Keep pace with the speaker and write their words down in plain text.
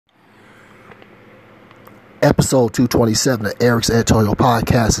Episode 227 of Eric's Editorial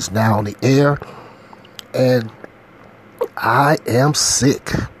Podcast is now on the air, and I am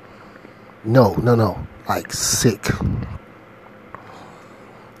sick. No, like sick.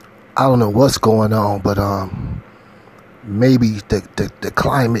 I don't know what's going on, but maybe the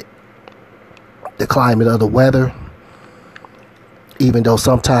climate of the weather. Even though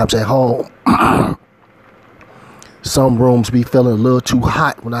sometimes at home, some rooms be feeling a little too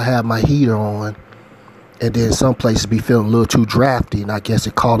hot when I have my heater on. And then some places be feeling a little too drafty, and I guess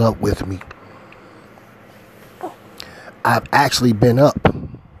it caught up with me. I've actually been up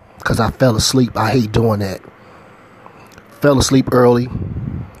because I fell asleep. I hate doing that. Fell asleep early.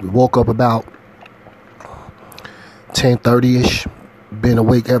 Woke up about 10:30-ish. Been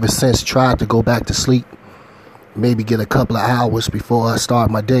awake ever since. Tried to go back to sleep. Maybe get a couple of hours before I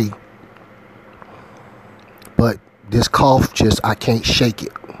start my day. But this cough I can't shake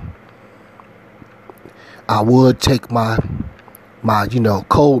it. I would take my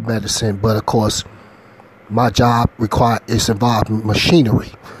cold medicine, but of course my job involved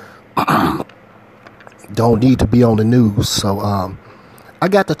machinery. Don't need to be on the news, so I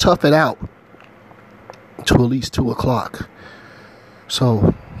got to tough it out to at least 2 o'clock.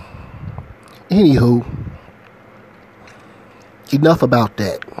 So anywho, enough about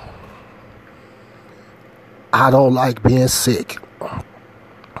that. I don't like being sick.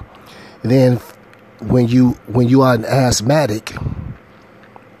 Then when you are an asthmatic,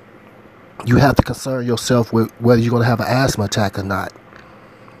 you have to concern yourself with whether you're going to have an asthma attack or not.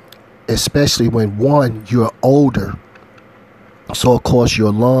 Especially when, one, you're older. So, of course,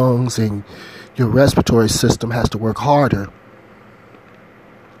 your lungs and your respiratory system has to work harder.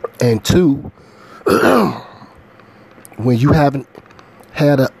 And two, when you haven't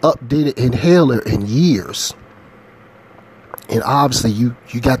had an updated inhaler in years, and obviously you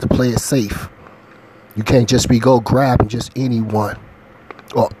got to play it safe. You can't just go grabbing just any one,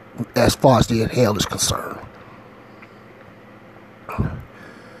 or as far as the inhaler is concerned.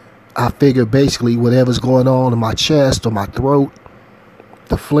 I figure basically whatever's going on in my chest or my throat,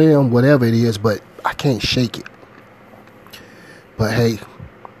 the phlegm, whatever it is, but I can't shake it. But hey,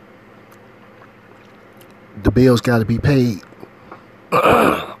 the bills got to be paid.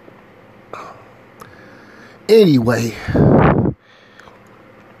 Anyway,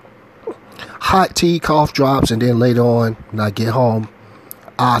 hot tea, cough drops, and then later on, when I get home,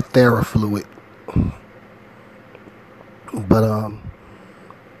 Therafluid. But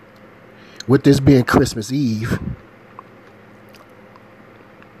with this being Christmas Eve,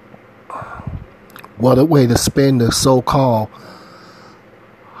 what a way to spend the so-called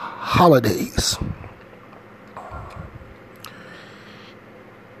holidays.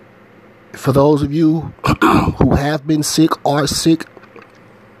 For those of you who have been sick or sick,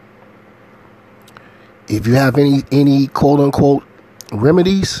 if you have any quote-unquote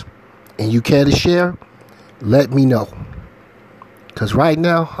remedies and you care to share, let me know. Because right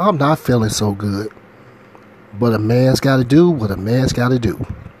now, I'm not feeling so good. But a man's got to do what a man's got to do.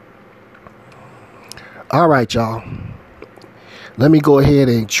 All right, y'all. Let me go ahead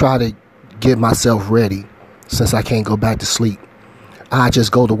and try to get myself ready since I can't go back to sleep. I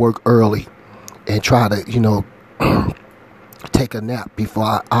just go to work early and try to, take a nap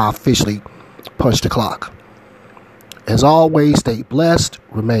before I officially punch the clock. As always, stay blessed,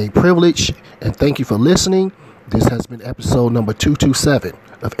 remain privileged, and thank you for listening. This has been episode number 227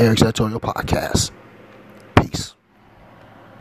 of Eric's Editorial Podcast.